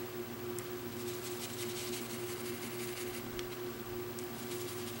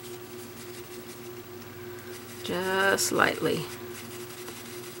 Just lightly.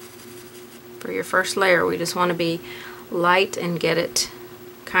 For your first layer, we just want to be light and get it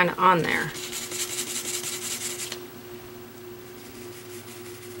kind of on there.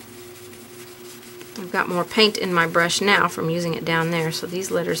 I've got more paint in my brush now from using it down there, so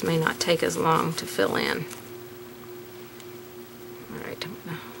these letters may not take as long to fill in. Alright, I'm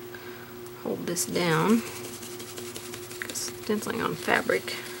going to hold this down, because stenciling on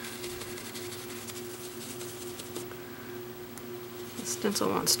fabric, the stencil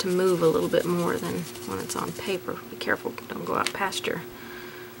wants to move a little bit more than when it's on paper. Be careful, don't go out past your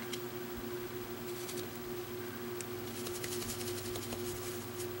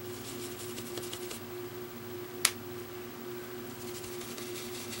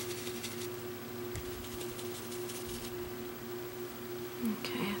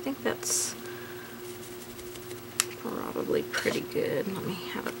I think that's probably pretty good. Let me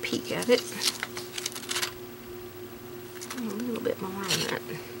have a peek at it. A little bit more on that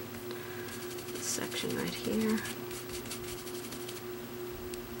section right here.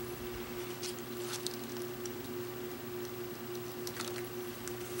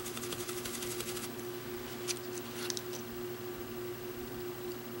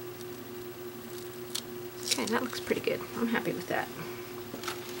 Okay, that looks pretty good. I'm happy with that.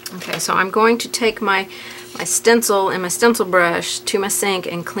 Okay, so I'm going to take my stencil and my stencil brush to my sink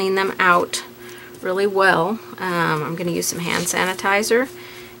and clean them out really well. I'm going to use some hand sanitizer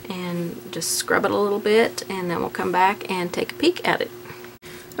and just scrub it a little bit, and then we'll come back and take a peek at it.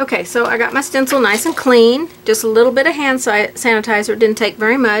 Okay, so I got my stencil nice and clean. Just a little bit of hand sanitizer, didn't take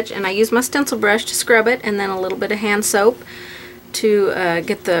very much, and I used my stencil brush to scrub it, and then a little bit of hand soap to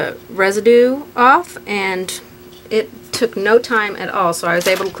get the residue off, and it took no time at all, so I was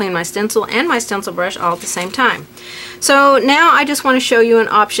able to clean my stencil and my stencil brush all at the same time. So now I just want to show you an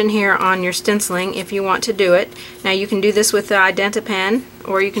option here on your stenciling if you want to do it. Now you can do this with the Identi-Pen,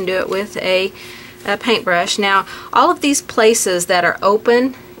 or you can do it with a paintbrush. Now all of these places that are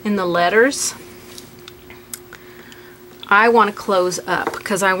open in the letters, I want to close up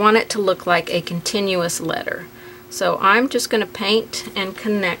because I want it to look like a continuous letter. So I'm just going to paint and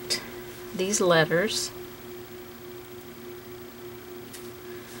connect these letters.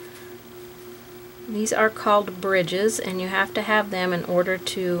 These are called bridges, and you have to have them in order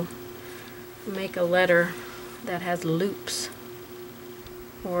to make a letter that has loops.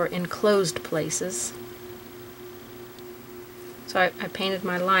 or enclosed places. So I painted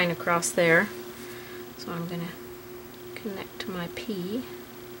my line across there. So I'm going to connect to my P.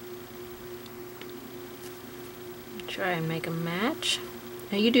 Try and make a match.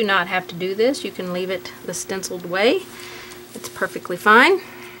 Now you do not have to do this. You can leave it the stenciled way. It's perfectly fine.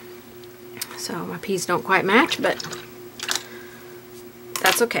 So my P's don't quite match, but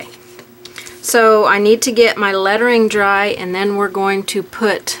that's okay. So I need to get my lettering dry, and then we're going to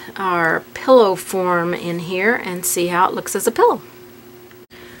put our pillow form in here and see how it looks as a pillow.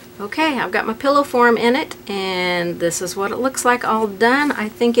 Okay, I've got my pillow form in it, and this is what it looks like all done. I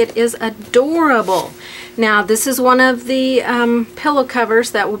think it is adorable. Now, this is one of the pillow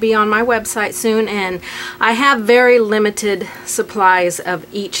covers that will be on my website soon, and I have very limited supplies of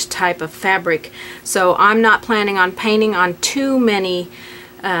each type of fabric, so I'm not planning on painting on too many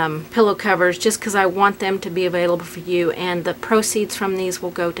pillow covers, just because I want them to be available for you, and the proceeds from these will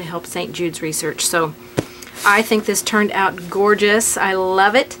go to help St. Jude's research. So I think this turned out gorgeous. I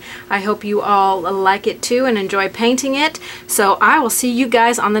love it. I hope you all like it too and enjoy painting it. So I will see you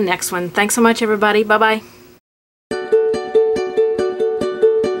guys on the next one. Thanks so much, everybody. Bye-bye.